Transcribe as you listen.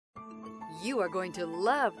You are going to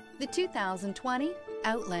love the 2020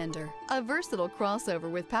 Outlander. A versatile crossover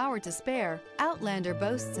with power to spare, Outlander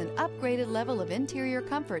boasts an upgraded level of interior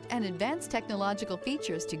comfort and advanced technological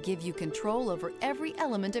features to give you control over every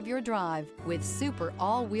element of your drive. With super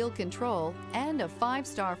all-wheel control and a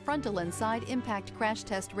 5-star frontal and side impact crash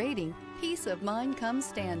test rating, peace of mind comes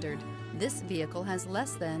standard. This vehicle has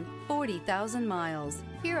less than 40,000 miles.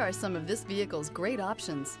 Here are some of this vehicle's great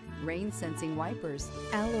options: rain sensing wipers,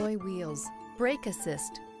 alloy wheels, brake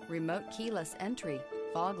assist, remote keyless entry,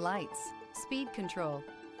 fog lights, speed control,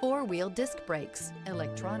 4-wheel disc brakes,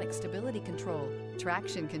 electronic stability control,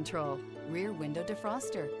 traction control, rear window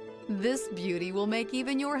defroster. This beauty will make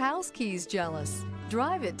even your house keys jealous.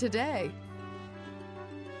 Drive it today.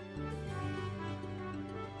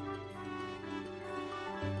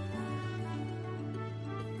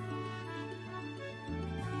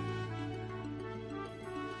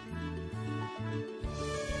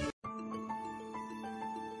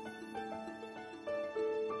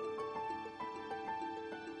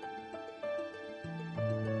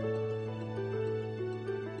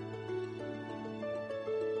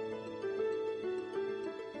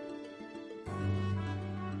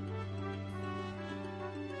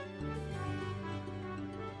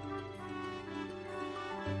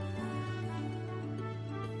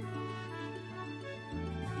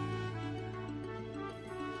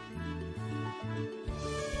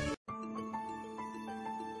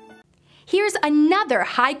 Here's another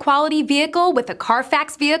high-quality vehicle with a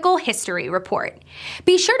Carfax Vehicle History Report.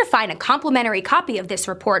 Be sure to find a complimentary copy of this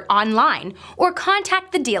report online or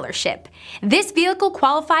contact the dealership. This vehicle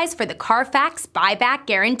qualifies for the Carfax Buyback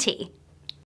Guarantee.